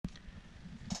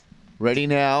Ready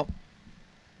now.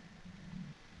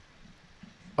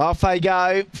 Off they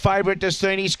go. Favourite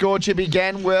Destiny Scorcher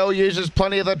began well, uses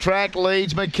plenty of the track,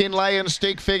 leads McKinley and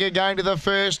Stick Figure going to the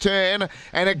first turn,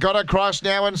 and it got across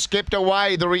now and skipped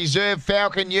away. The reserve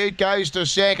Falcon Ute goes to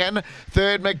second,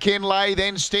 third McKinley,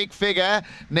 then Stick Figure.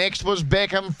 Next was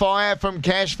Beckham Fire from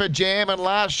Cash for Jam, and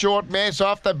last Short Mess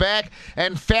off the back,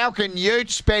 and Falcon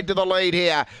Ute sped to the lead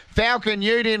here. Falcon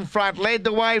Ute in front, led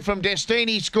the way from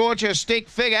Destiny Scorcher, Stick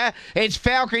Figure. It's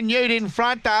Falcon Ute in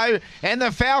front though, and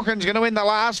the Falcon's going to win the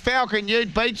last. Falcon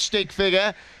Ute beats Stick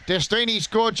Figure. Destiny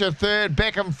Scorcher third,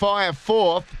 Beckham Fire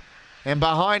fourth, and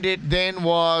behind it then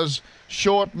was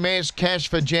Short Mess, Cash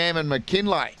for Jam and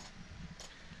McKinley.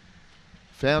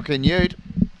 Falcon Ute,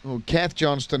 well, Kath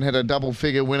Johnston had a double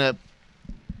figure winner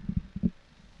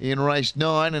in race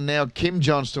 9, and now Kim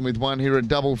Johnston with one here at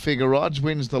double figure odds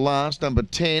wins the last, number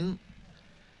 10.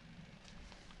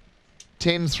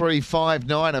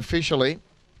 10-3-5-9 officially.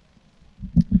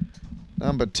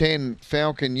 Number 10,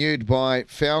 Falcon Ute by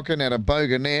Falcon at a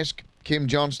Boganesque. Kim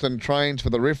Johnston trains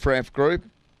for the Riff Raff Group,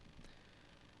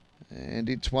 and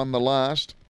it's won the last.